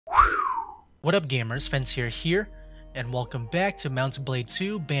What up gamers, Fentir here, and welcome back to Mount and Blade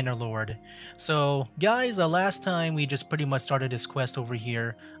 2 Bannerlord. So guys, last time we just pretty much started this quest over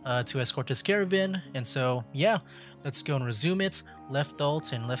here to escort this caravan, and so yeah, let's go and resume it. Left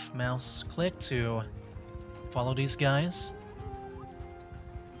alt and left mouse click to follow these guys.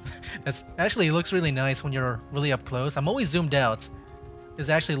 That's actually, it looks really nice when you're really up close. I'm always zoomed out. This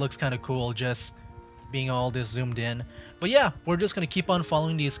actually looks kind of cool just being all this zoomed in. But yeah, we're just gonna keep on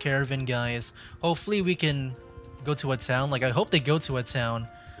following these caravan guys. Hopefully we can go to a town. Like, I hope they go to a town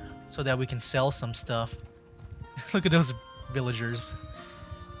so that we can sell some stuff. Look at those villagers.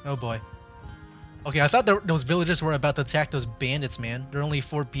 Oh boy. Okay, I thought those villagers were about to attack those bandits, man. There are only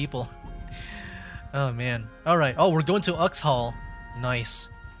 4 people. Oh man. Alright. Oh, we're going to Uxhall.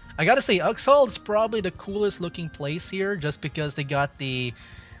 Nice. I gotta say, Uxhall is probably the coolest looking place here, just because they got the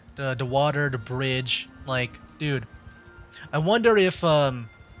water, the bridge. Like, dude, I wonder if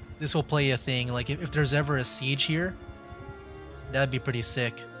this will play a thing. Like, if there's ever a siege here, that'd be pretty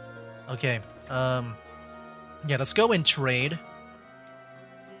sick. Okay, yeah, let's go and trade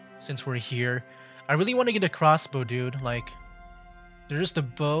since we're here. I really want to get a crossbow, dude. Like, there's the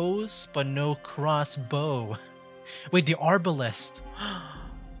bows, but no crossbow. Wait, the arbalest.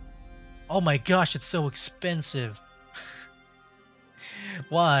 Oh my gosh, it's so expensive.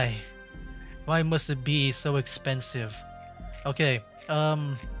 Why? Why must it be so expensive? Okay,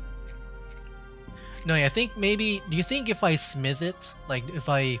 no, I think maybe, do you think if I smith it, like if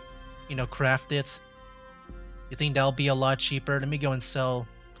I, you know, craft it, you think that'll be a lot cheaper? Let me go and sell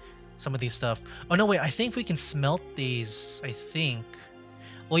some of these stuff. Oh no, wait, I think we can smelt these, I think.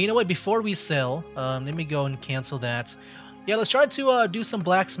 Well, you know what, before we sell, let me go and cancel that. Yeah, let's try to do some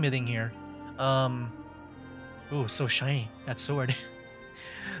blacksmithing here. Ooh, so shiny, that sword.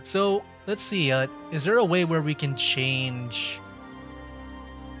 So, let's see, is there a way where we can change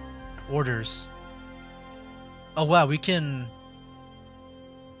orders? Oh wow, we can...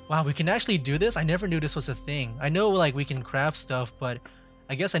 Wow, we can actually do this? I never knew this was a thing. I know, like, we can craft stuff, but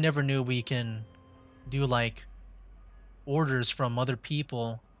I guess I never knew we can do, like, orders from other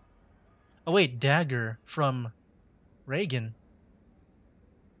people. Oh wait, dagger from Reagan.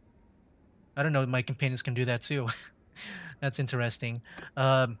 I don't know, my companions can do that too. That's interesting.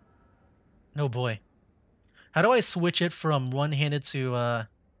 Oh boy. How do I switch it from one-handed to a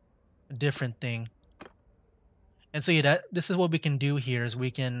different thing? And so yeah, this is what we can do here, is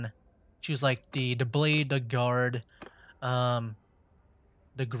we can choose like the blade, the guard, the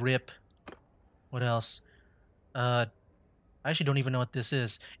grip. What else? I actually don't even know what this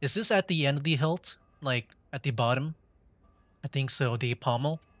is. Is this at the end of the hilt? Like at the bottom? I think so, the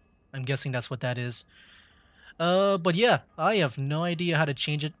pommel. I'm guessing that's what that is. But yeah, I have no idea how to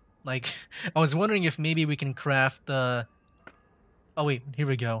change it. Like, I was wondering if maybe we can craft the... Oh wait, here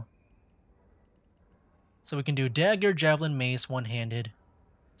we go. So we can do dagger, javelin, mace, one-handed,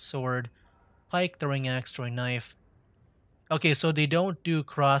 sword, pike, throwing axe, throwing knife. Okay, so they don't do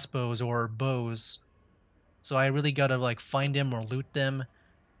crossbows or bows. So I really gotta like find them or loot them,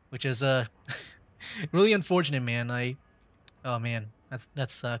 which is really unfortunate, man. Oh man, that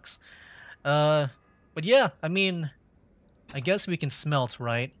sucks. But yeah, I mean, I guess we can smelt,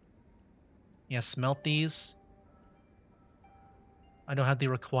 right? Yeah, smelt these. I don't have the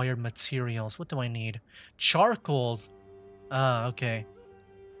required materials. What do I need? Charcoal. Ah, okay.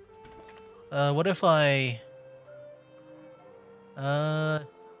 What if I...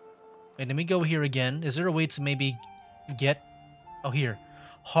 Wait, let me go here again. Is there a way to maybe get... Oh, here.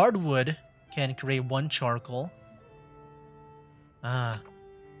 Hardwood can create 1 charcoal. Ah.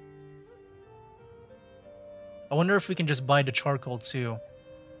 I wonder if we can just buy the charcoal too.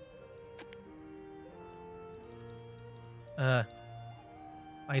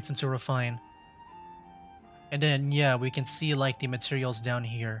 Item to refine. And then, yeah, we can see like the materials down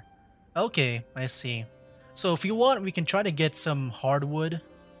here. Okay, I see. So if you want, we can try to get some hardwood.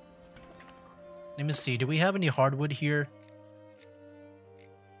 Let me see, do we have any hardwood here?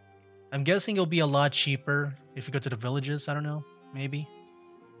 I'm guessing it'll be a lot cheaper if you go to the villages, I don't know, maybe.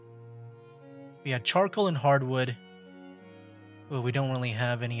 Yeah, charcoal and hardwood. Ooh, we don't really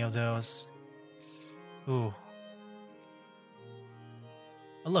have any of those. Ooh.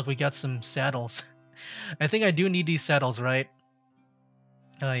 Oh look, we got some saddles. I think I do need these saddles, right?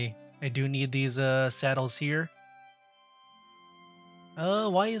 I do need these saddles here.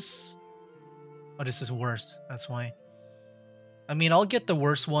 Why is... Oh, this is worse. That's why. I mean, I'll get the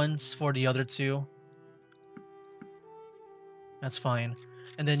worst ones for the other 2. That's fine.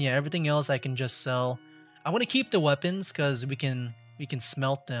 And then yeah, everything else I can just sell. I want to keep the weapons because we can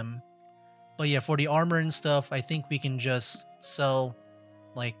smelt them. But yeah, for the armor and stuff, I think we can just sell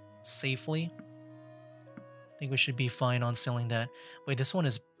like safely. I think we should be fine on selling that. Wait, this one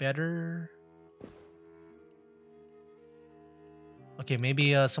is better. Okay,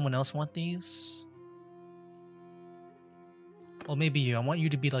 maybe someone else want these? Well, maybe you. I want you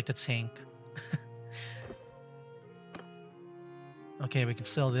to be like the tank. Okay, we can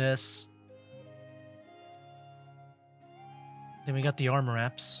sell this. Then we got the armor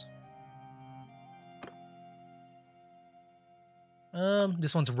apps.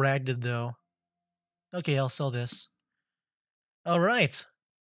 This one's ragged though. Okay, I'll sell this. Alright.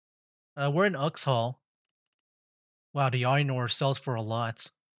 We're in Uxhall. Wow, the iron ore sells for a lot.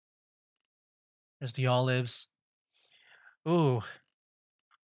 There's the olives. Ooh.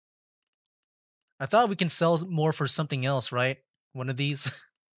 I thought we can sell more for something else, right? One of these.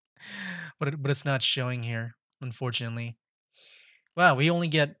 but it's not showing here, unfortunately. Wow, we only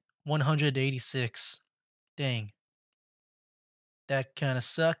get 186. Dang. That kind of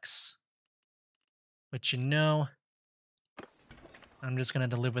sucks. But you know, I'm just gonna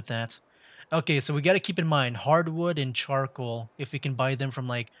have to live with that. Okay, so we gotta keep in mind hardwood and charcoal. If we can buy them from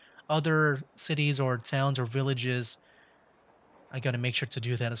like other cities or towns or villages, I gotta make sure to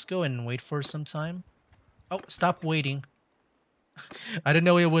do that. Let's go and wait for some time. Oh, stop waiting. I didn't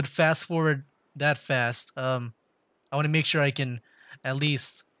know it would fast forward that fast. I want to make sure I can at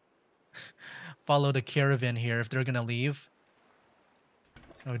least follow the caravan here if they're gonna leave.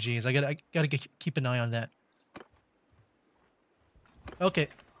 Oh geez, I gotta keep an eye on that. Okay,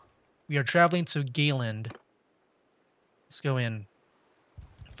 we are traveling to Gayland. Let's go in,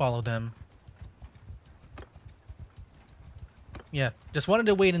 follow them. Yeah, just wanted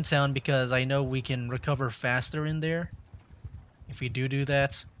to wait in town because I know we can recover faster in there if we do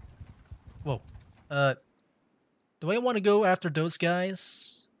that. Whoa, do I want to go after those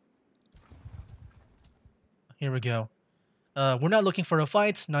guys? Here we go. We're not looking for a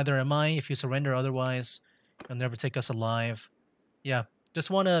fight, neither am I. If you surrender otherwise, you'll never take us alive. Yeah, just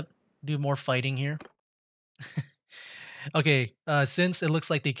want to do more fighting here. Okay, since it looks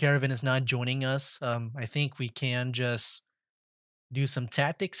like the caravan is not joining us, I think we can just do some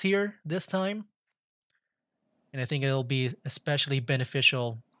tactics here this time. And I think it'll be especially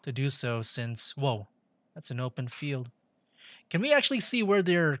beneficial to do so since, whoa, that's an open field. Can we actually see where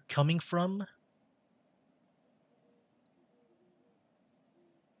they're coming from?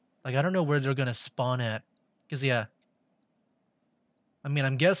 Like, I don't know where they're gonna spawn at. Because, yeah. I mean,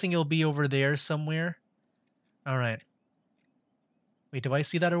 I'm guessing it'll be over there somewhere. Alright. Wait, do I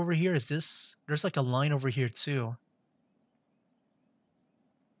see that over here? Is this... There's like a line over here, too.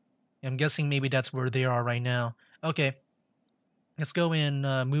 I'm guessing maybe that's where they are right now. Okay. Let's go and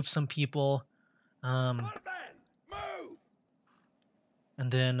move some people. And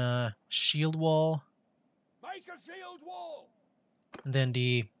then shield wall. Make a shield wall. And then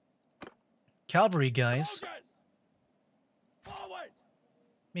the cavalry guys. Forward.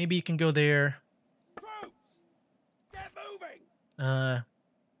 Maybe you can go there. Troops, get moving. And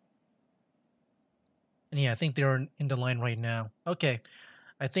yeah, I think they're in the line right now. Okay.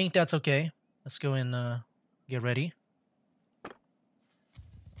 I think that's okay. Let's go and get ready.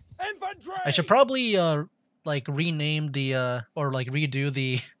 Infantry. I should probably like rename the or like redo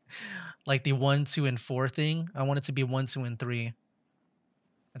the like the 1, 2, and 4 thing. I want it to be 1, 2, and 3.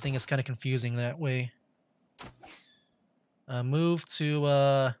 I think it's kind of confusing that way. Move to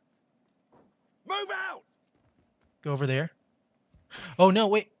move out. go over there. Oh no,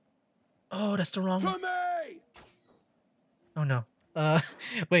 wait. Oh, that's the wrong To one. me. Oh no.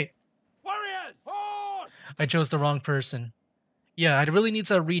 Wait. Warriors, forward. I chose the wrong person. Yeah, I really need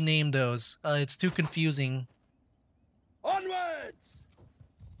to rename those. It's too confusing. Onwards.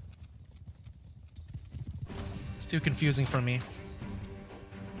 It's too confusing for me.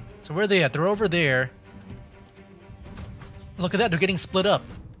 So where are they at? They're over there. Look at that, they're getting split up.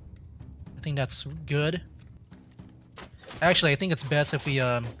 I think that's good. Actually, I think it's best if we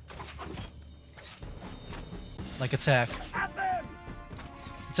like attack. At them.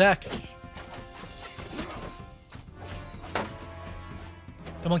 Attack!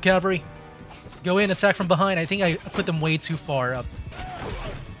 Come on, cavalry. Go in, attack from behind. I think I put them way too far up.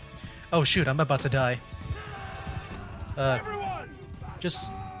 Oh shoot, I'm about to die. Everyone.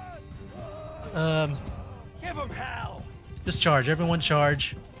 Just... Give them hell. just charge. Everyone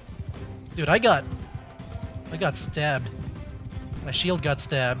charge. Dude, I got stabbed. My shield got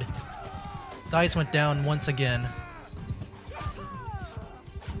stabbed. Dice went down once again.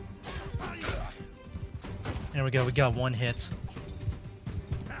 There we go, we got 1 hit.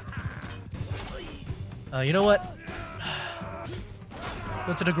 You know what?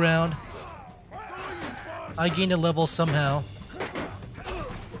 Go to the ground. I gained a level somehow.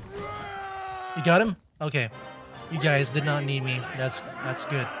 You got him? Okay. You guys did not need me. That's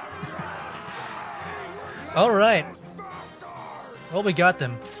good. Alright. Well, we got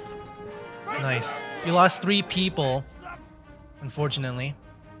them. Nice. You lost 3 people, unfortunately.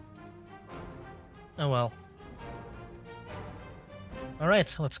 Oh well.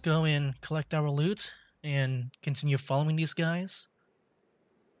 Alright, let's go and collect our loot and continue following these guys.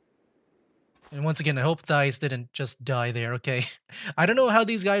 And once again, I hope Thighs didn't just die there, okay? I don't know how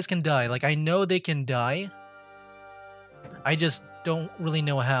these guys can die. Like, I know they can die. I just don't really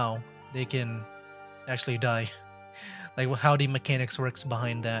know how they can actually die. Like, how the mechanics works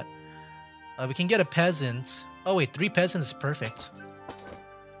behind that. We can get a peasant. Oh wait, 3 peasants is perfect.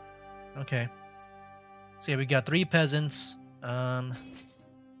 Okay. So yeah, we got 3 peasants. Oh,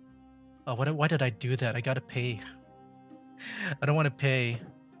 why did I do that? I gotta pay. I don't want to pay.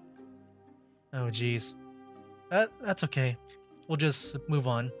 Oh jeez. That's okay. We'll just move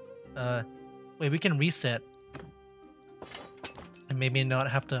on. Wait, we can reset. And maybe not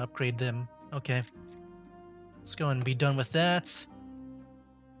have to upgrade them. Okay. Let's go and be done with that.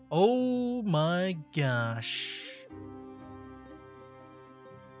 Oh my gosh.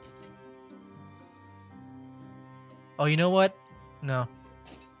 Oh, you know what? No.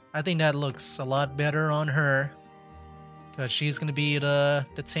 I think that looks a lot better on her. Because she's gonna be the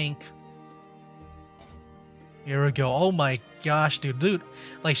tank. Here we go. Oh my gosh, dude.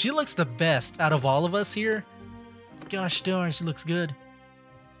 Like, she looks the best out of all of us here. Gosh darn, she looks good.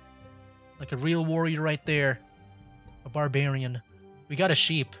 Like a real warrior right there. A barbarian. We got a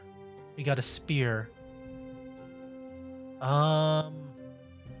sheep. We got a spear. No,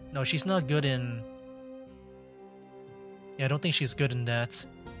 she's not good in... Yeah, I don't think she's good in that.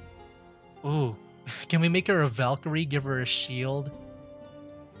 Ooh. Can we make her a Valkyrie? Give her a shield?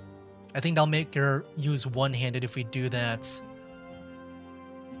 I think that'll make her use one-handed if we do that.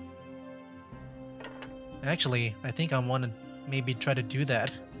 Actually, I think I want to maybe try to do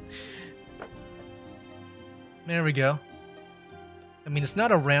that. There we go. I mean, it's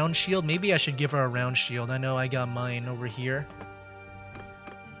not a round shield. Maybe I should give her a round shield. I know I got mine over here.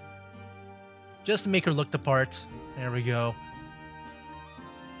 Just to make her look the part. There we go.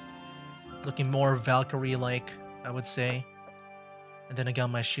 Looking more Valkyrie-like, I would say. And then I got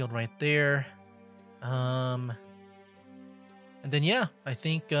my shield right there. And then yeah, I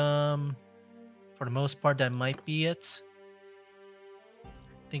think for the most part that might be it.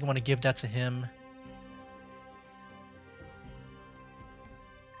 I think I want to give that to him.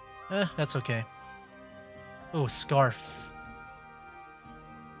 That's okay. Oh, scarf.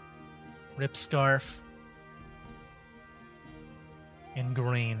 Rip scarf. And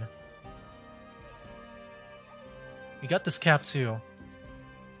grain. We got this cap too.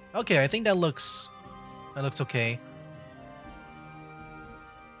 Okay, I think that looks okay.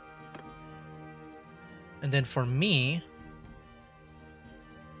 And then for me,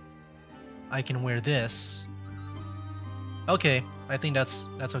 I can wear this. Okay, I think that's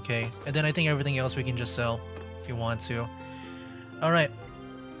okay. And then I think everything else we can just sell if you want to. Alright.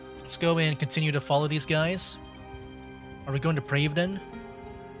 Let's go and continue to follow these guys. Are we going to Prave then?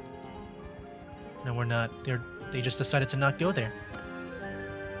 No, we're not. They just decided to not go there.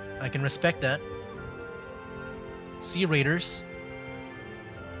 I can respect that. Sea Raiders.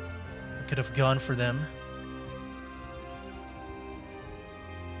 I could have gone for them.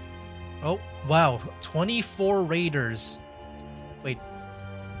 Oh, wow. 24 Raiders. Wait.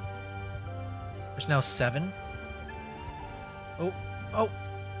 There's now 7. Oh, oh.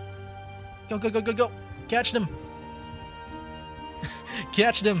 Go, go, go, go, go. Catch them.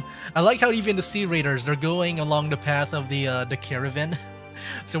 Catch them. I like how even the Sea Raiders, they're going along the path of the caravan.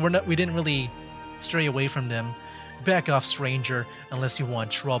 So we didn't really stray away from them. Back off, stranger, unless you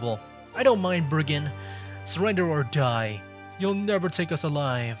want trouble. I don't mind, brigand. Surrender or die. You'll never take us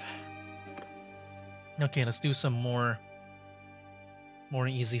alive. Okay, let's do some more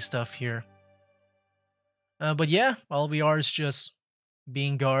easy stuff here. But yeah, all we are is just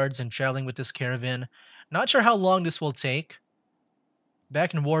being guards and traveling with this caravan. Not sure how long this will take.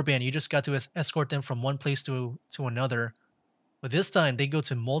 Back in Warband, you just got to escort them from one place to another. But this time, they go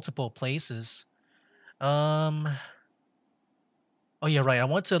to multiple places. Oh yeah, right. I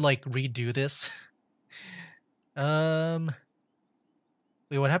want to like redo this. Wait,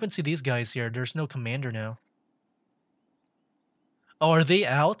 what happened to these guys here? There's no commander now. Oh, are they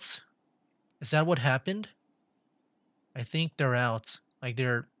out? Is that what happened? I think they're out. Like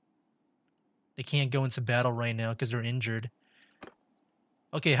they can't go into battle right now because they're injured.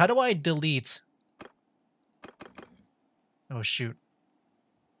 Okay, how do I delete? Oh shoot.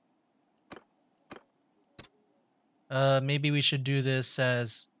 Maybe we should do this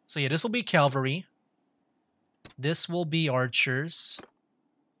as So yeah, this will be cavalry. This will be archers.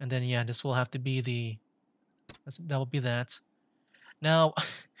 And then yeah, this will have to be that will be that. Now,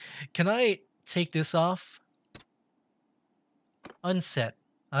 can I take this off? Unset.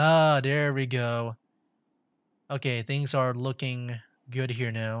 Ah, there we go. Okay, things are looking good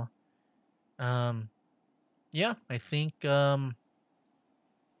here now. Yeah, I think, yeah,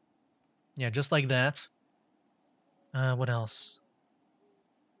 just like that. What else?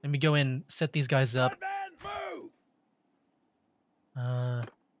 Let me go and set these guys up. Man, move!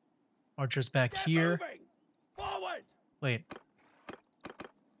 Archers back Get here. moving! Forward! Wait.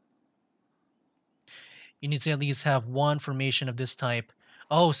 You need to at least have one formation of this type.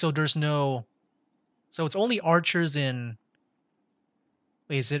 Oh, so there's no... So it's only archers in...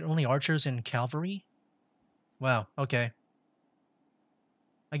 Wait, is it only archers in cavalry? Wow, okay.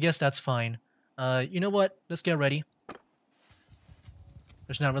 I guess that's fine. You know what? Let's get ready.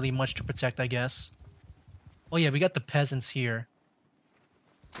 There's not really much to protect, I guess. Oh yeah, we got the peasants here.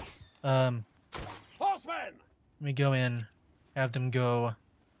 Horsemen! Let me go in. Have them go...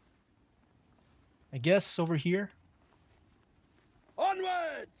 I guess over here?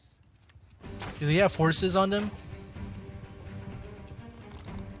 Onwards! Do they have horses on them?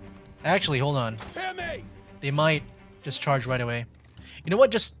 Actually, hold on. Hear me! They might just charge right away. You know what?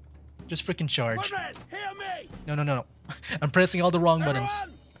 Just freaking charge. Women, hear me! No. I'm pressing all the wrong buttons.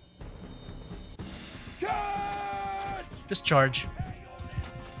 Everyone! Charge! Just charge.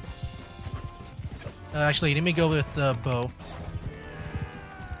 Actually, let me go with the bow.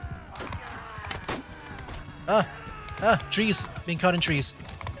 Trees. Being caught in trees.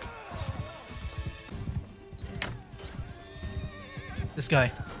 This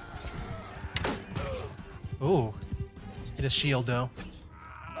guy. Ooh. Hit his shield, though.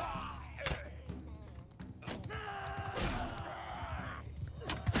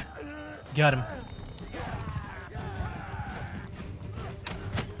 Got him.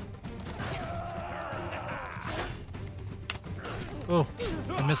 Oh,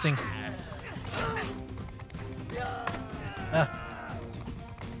 I'm missing.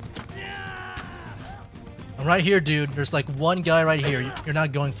 I'm right here, dude. There's like one guy right here. You're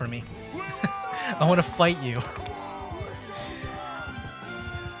not going for me. I want to fight you.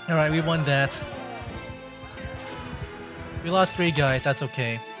 Alright, we won that. We lost 3 guys. That's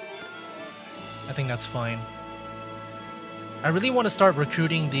okay. I think that's fine. I really want to start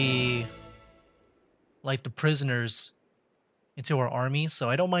recruiting the prisoners into our army, so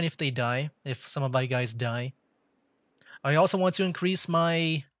I don't mind if they die, if some of my guys die. I also want to increase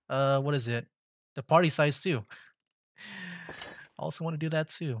my, what is it? The party size too. I also want to do that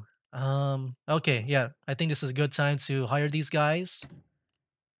too. Okay, yeah, I think this is a good time to hire these guys.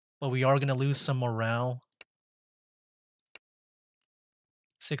 But we are gonna lose some morale.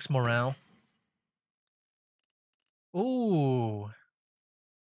 6 morale. Ooh.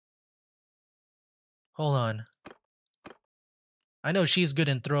 Hold on. I know she's good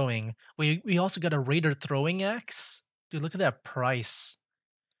in throwing. We also got a raider throwing axe? Dude, look at that price.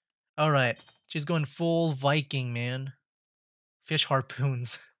 Alright. She's going full Viking, man. Fish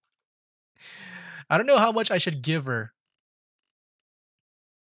harpoons. I don't know how much I should give her.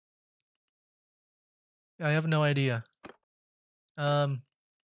 I have no idea.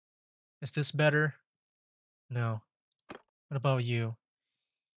 Is this better? No. What about you?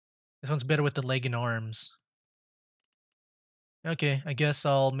 This one's better with the leg and arms. Okay, I guess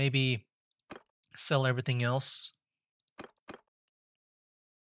I'll maybe sell everything else.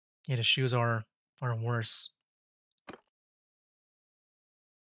 Yeah, the shoes are worse.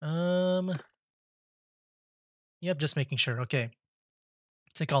 Yep, just making sure. Okay.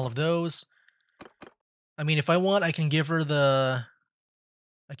 Take all of those. I mean, if I want, I can give her this.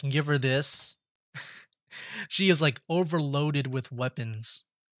 She is like overloaded with weapons.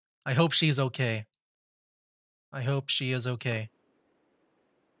 I hope she's okay. I hope she is okay.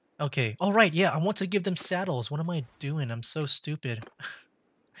 Okay. All right. Yeah, I want to give them saddles. What am I doing? I'm so stupid.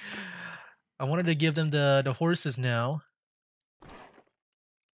 I wanted to give them the horses now.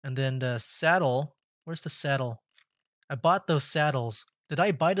 And then the saddle. Where's the saddle? I bought those saddles. Did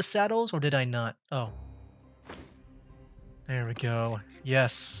I buy the saddles or did I not? Oh. There we go.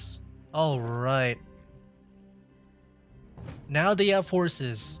 Yes. All right. Now they have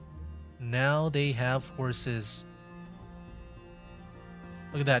horses. Now they have horses.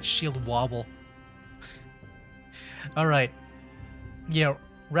 Look at that shield wobble. Alright. Yeah,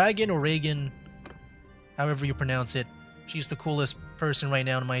 Ragan or Reagan, however you pronounce it. She's the coolest person right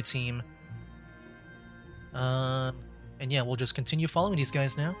now on my team. And yeah, we'll just continue following these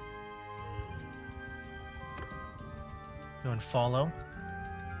guys now. Go and follow.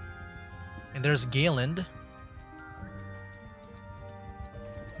 And there's Galen.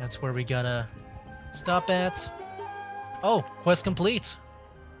 That's where we gotta stop at. Oh, quest complete.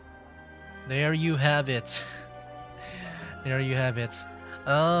 There you have it. There you have it.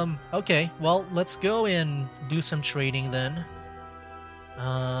 Okay, well, let's go and do some trading then.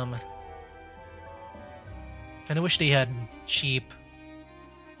 Kinda wish they had cheap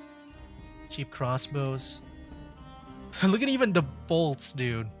crossbows. Look at even the bolts,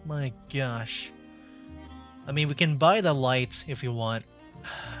 dude. My gosh. I mean, we can buy the light if you want.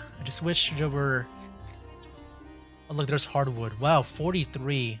 I just wish there were... Oh, look, there's hardwood. Wow,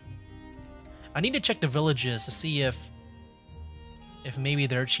 43. I need to check the villages to see if maybe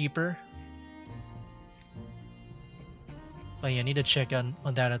they're cheaper. But yeah, I need to check on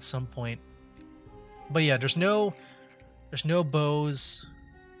that at some point. But yeah, there's no bows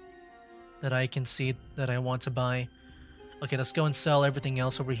that I can see that I want to buy. Okay, let's go and sell everything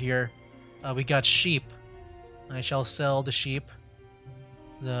else over here. We got sheep. I shall sell the sheep.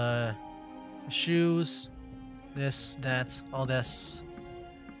 The shoes. This, that, all this.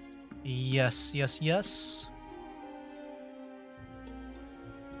 Yes, yes, yes.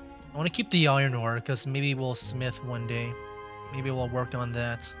 I want to keep the iron ore because maybe we'll smith one day. Maybe we'll work on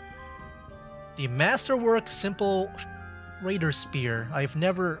that. The masterwork simple raider spear. I've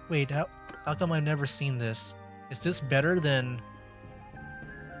never... Wait, how come I've never seen this? Is this better than...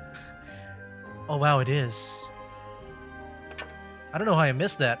 Oh wow, it is. I don't know how I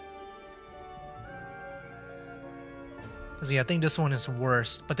missed that. Cause yeah, I think this one is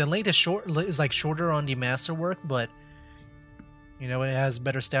worse. But the length is like shorter on the masterwork, but you know, it has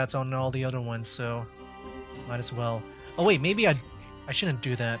better stats on all the other ones, so might as well. Oh wait, maybe I shouldn't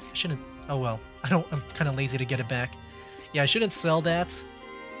do that. I shouldn't. Oh well, I'm kind of lazy to get it back. Yeah, I shouldn't sell that.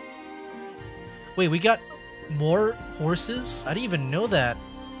 Wait, we got more horses? I didn't even know that.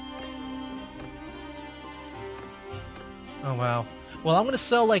 Oh wow. Well, I'm gonna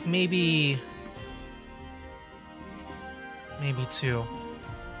sell like maybe 2.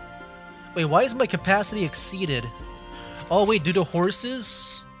 Wait, why is my capacity exceeded? Oh wait, do the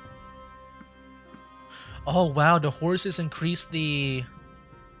horses? Oh wow, the horses increase the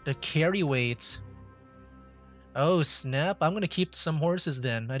carry weight. Oh snap, I'm gonna keep some horses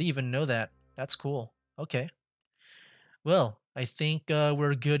then. I didn't even know that. That's cool. Okay. Well, I think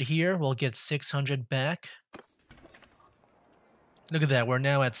we're good here. We'll get 600 back. Look at that, we're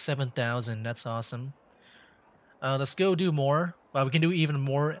now at 7,000. That's awesome. Let's go do more. Well, we can do even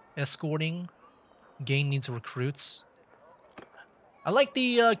more escorting. Gain needs recruits. I like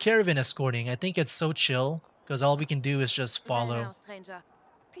the caravan escorting. I think it's so chill because all we can do is just follow. Well now, stranger.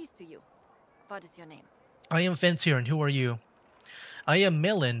 Peace to you. What is your name? I am Fentir, and who are you? I am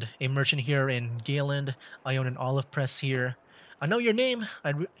Meland, a merchant here in Galen. I own an olive press here. I know your name.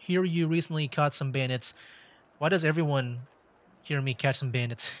 I hear you recently caught some bandits. Why does everyone hear me catch some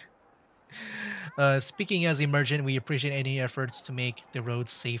bandits? Speaking as a merchant, we appreciate any efforts to make the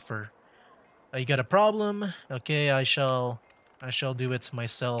roads safer. You got a problem? Okay, I shall do it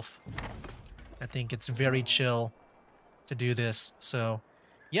myself. I think it's very chill to do this. So,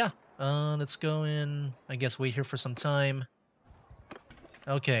 yeah. Let's go in. I guess wait here for some time.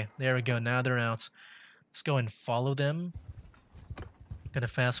 Okay, there we go. Now they're out. Let's go and follow them. Gonna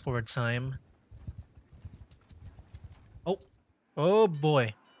fast forward time. Oh. Oh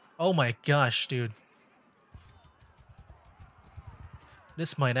boy. Oh my gosh, dude.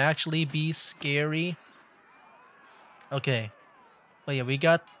 This might actually be scary. Okay. But yeah, we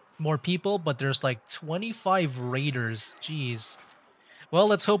got more people, but there's like 25 raiders. Jeez. Well,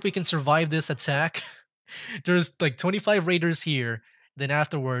 let's hope we can survive this attack. There's like 25 raiders here. Then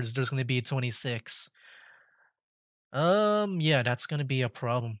afterwards, there's gonna be 26. Yeah, that's gonna be a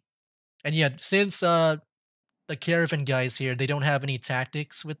problem. And yeah, since the caravan guys here, they don't have any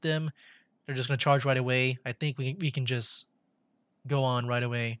tactics with them. They're just gonna charge right away. I think we can just go on right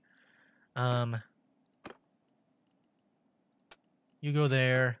away. You go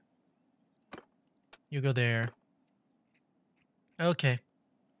there. You go there. Okay.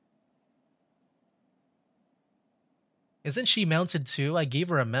 Isn't she mounted too? I gave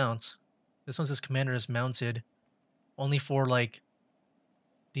her a mount. This one says commander is mounted. Only for like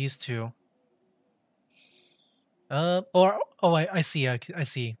these two. I see. I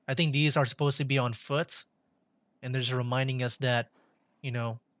see. I think these are supposed to be on foot, and they're just reminding us that, you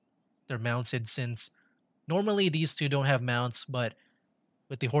know, they're mounted since normally these two don't have mounts, but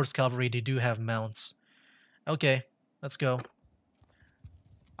with the horse cavalry they do have mounts. Okay, let's go.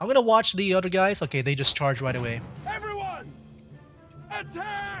 I'm gonna watch the other guys. Okay, they just charge right away. Everyone!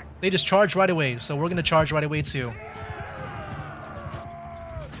 Attack! They just charge right away, so we're gonna charge right away too.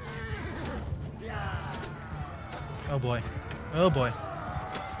 Oh boy. Oh boy.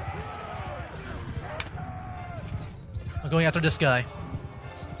 I'm going after this guy.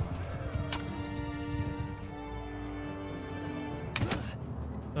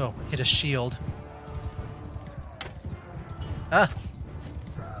 Oh, hit a shield. Ah!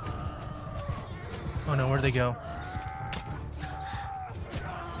 Oh no, where'd they go?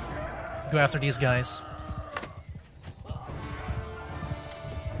 Go after these guys.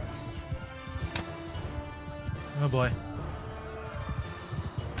 Oh boy.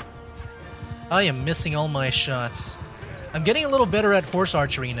 I am missing all my shots. I'm getting a little better at horse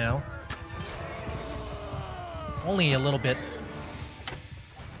archery now. Only a little bit.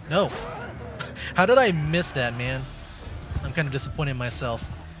 No. How did I miss that, man? I'm kind of disappointed in myself.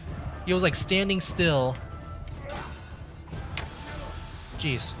 He was like standing still.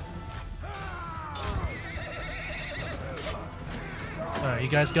 Jeez. Alright, you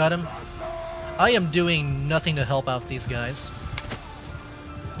guys got him? I am doing nothing to help out these guys.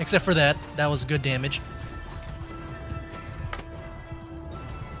 Except for that. That was good damage.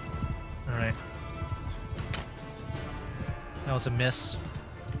 Alright. That was a miss.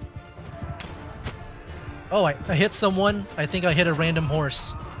 Oh, I hit someone. I think I hit a random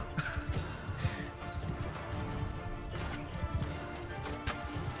horse.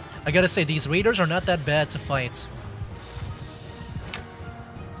 I gotta say, these raiders are not that bad to fight.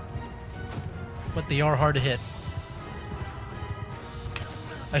 But they are hard to hit.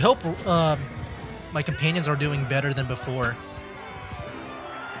 I hope my companions are doing better than before.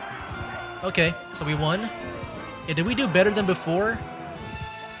 Okay, so we won. Yeah, did we do better than before?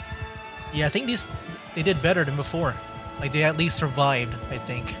 Yeah, I think they did better than before. Like, they at least survived, I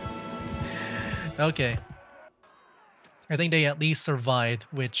think. Okay. I think they at least survived,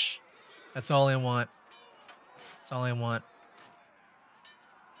 which... that's all I want. That's all I want.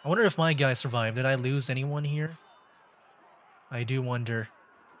 I wonder if my guy survived. Did I lose anyone here? I do wonder.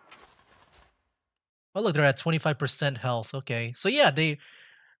 Oh look, they're at 25% health. Okay, so yeah, they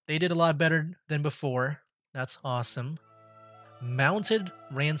did a lot better than before. That's awesome. Mounted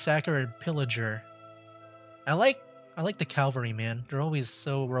Ransacker and Pillager. I like the cavalry, man. They're always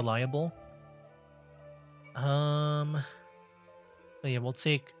so reliable. But yeah, we'll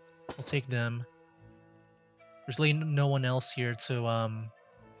take them. There's really no one else here to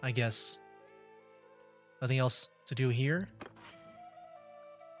I guess. Nothing else to do here.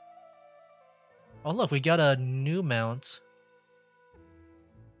 Oh look, we got a new mount.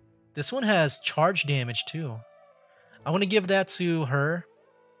 This one has charge damage too. I want to give that to her.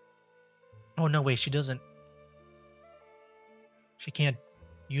 Oh no, wait, she doesn't. She can't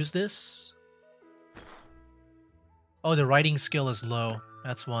use this? Oh, the riding skill is low.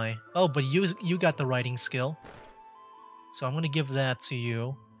 That's why. Oh, but you got the riding skill. So I'm going to give that to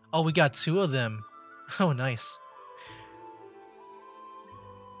you. Oh, we got 2 of them. Oh, nice.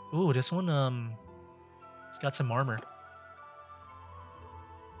 Ooh, this one, it's got some armor.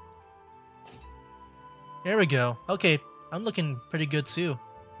 There we go. Okay, I'm looking pretty good too,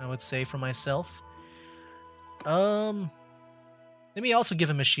 I would say, for myself. Let me also give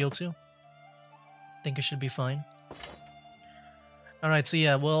him a shield too. Think it should be fine. Alright, so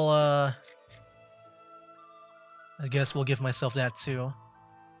yeah, we'll, I guess we'll give myself that too.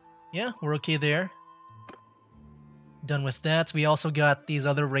 Yeah, we're okay there. Done with that. We also got these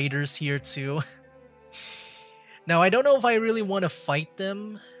other raiders here too. Now, I don't know if I really want to fight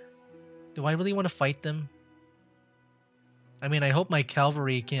them. Do I really want to fight them? I mean, I hope my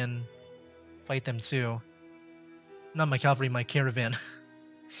cavalry can fight them too. Not my cavalry, my caravan.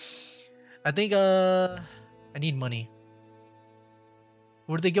 I think, I need money.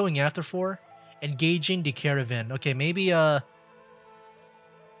 What are they going after for? Engaging the caravan. Okay, maybe,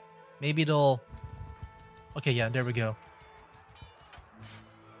 maybe they'll... Okay, yeah, there we go.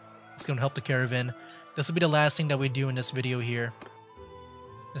 It's gonna help the caravan. This will be the last thing that we do in this video here.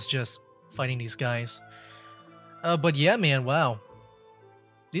 It's just fighting these guys. But yeah, man, wow.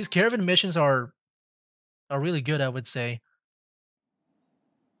 These caravan missions are really good, I would say.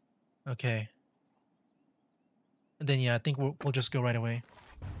 Okay. And then yeah, I think we'll just go right away.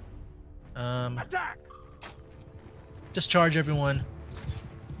 Attack! Just charge everyone.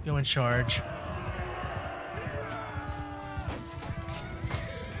 Go and charge.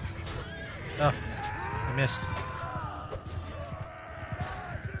 Oh, I missed.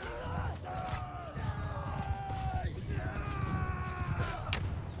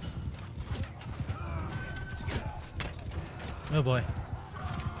 Oh boy.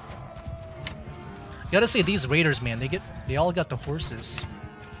 Gotta say, these raiders, man, they all got the horses.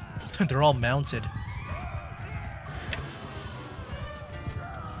 They're all mounted.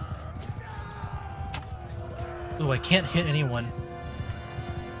 Ooh, I can't hit anyone.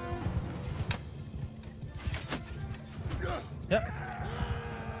 Yep.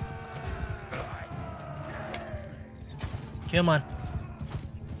 Come on.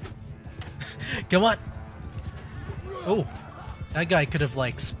 Come on. Oh, that guy could have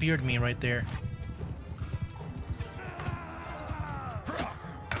like speared me right there.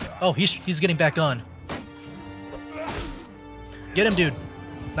 Oh, he's getting back on. Get him, dude.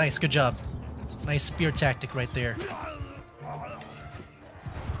 Nice, good job. Nice spear tactic right there.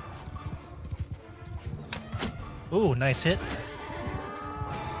 Ooh, nice hit.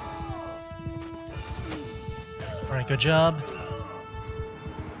 Alright, good job.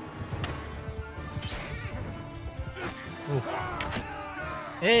 Ooh.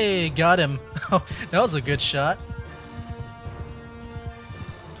 Hey, got him. That was a good shot.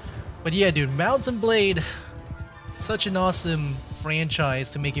 But yeah, dude, Mountain Blade, such an awesome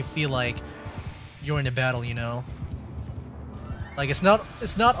franchise to make you feel like you're in a battle, you know? Like, it's not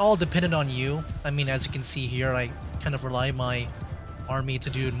all dependent on you. I mean, as you can see here, I kind of rely on my army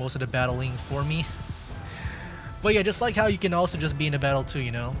to do most of the battling for me. But yeah, just like how you can also just be in a battle too,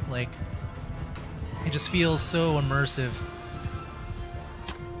 you know? Like, it just feels so immersive.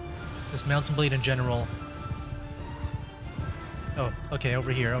 This Mountain Blade in general. Oh, okay,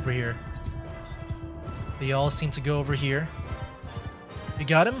 over here, over here. They all seem to go over here. You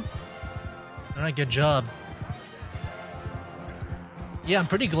got him? Alright, good job. Yeah, I'm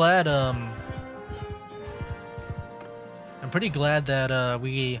pretty glad that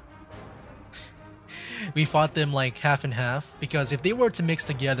we fought them like half and half, because if they were to mix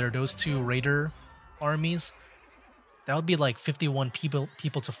together those two raider armies, that would be like 51 people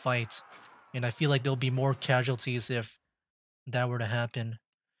to fight, and I feel like there'll be more casualties if that were to happen.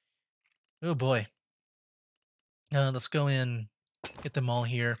 Oh boy. Let's go in, get them all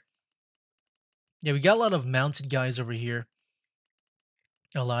here. Yeah, we got a lot of mounted guys over here.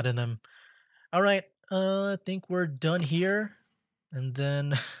 A lot of them. Alright, I think we're done here. And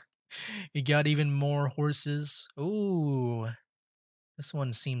then we got even more horses. Ooh, this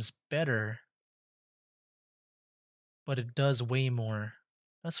one seems better. But it does way more.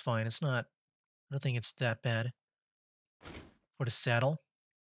 That's fine, it's not, I don't think it's that bad. For the saddle.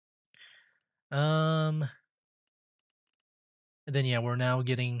 And then yeah, we're now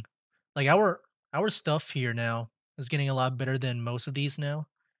getting, like, our stuff here now is getting a lot better than most of these now,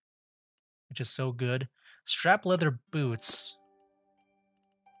 which is so good. Strap leather boots.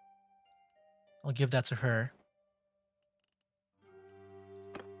 I'll give that to her.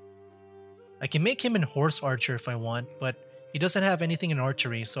 I can make him an horse archer if I want, but he doesn't have anything in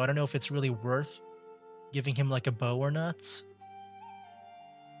archery, so I don't know if it's really worth giving him like a bow or not.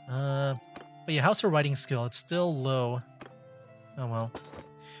 But yeah, how's her riding skill? It's still low. Oh well.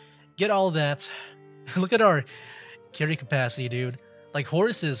 Get all that. Look at our carry capacity, dude. Like,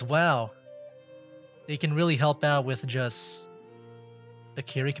 horses, wow. They can really help out with just the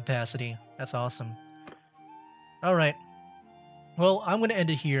carry capacity. That's awesome. Alright. Well, I'm gonna end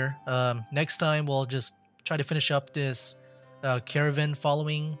it here. Next time we'll just try to finish up this caravan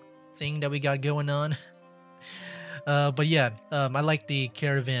following thing that we got going on. But yeah, I like the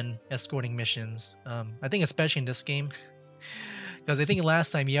caravan escorting missions. I think especially in this game, because I think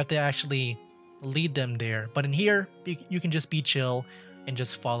last time you have to actually lead them there, but in here you can just be chill and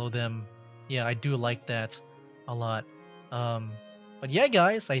just follow them. Yeah, I do like that a lot. But yeah,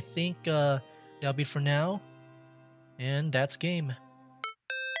 guys, I think that'll be it for now, and that's game.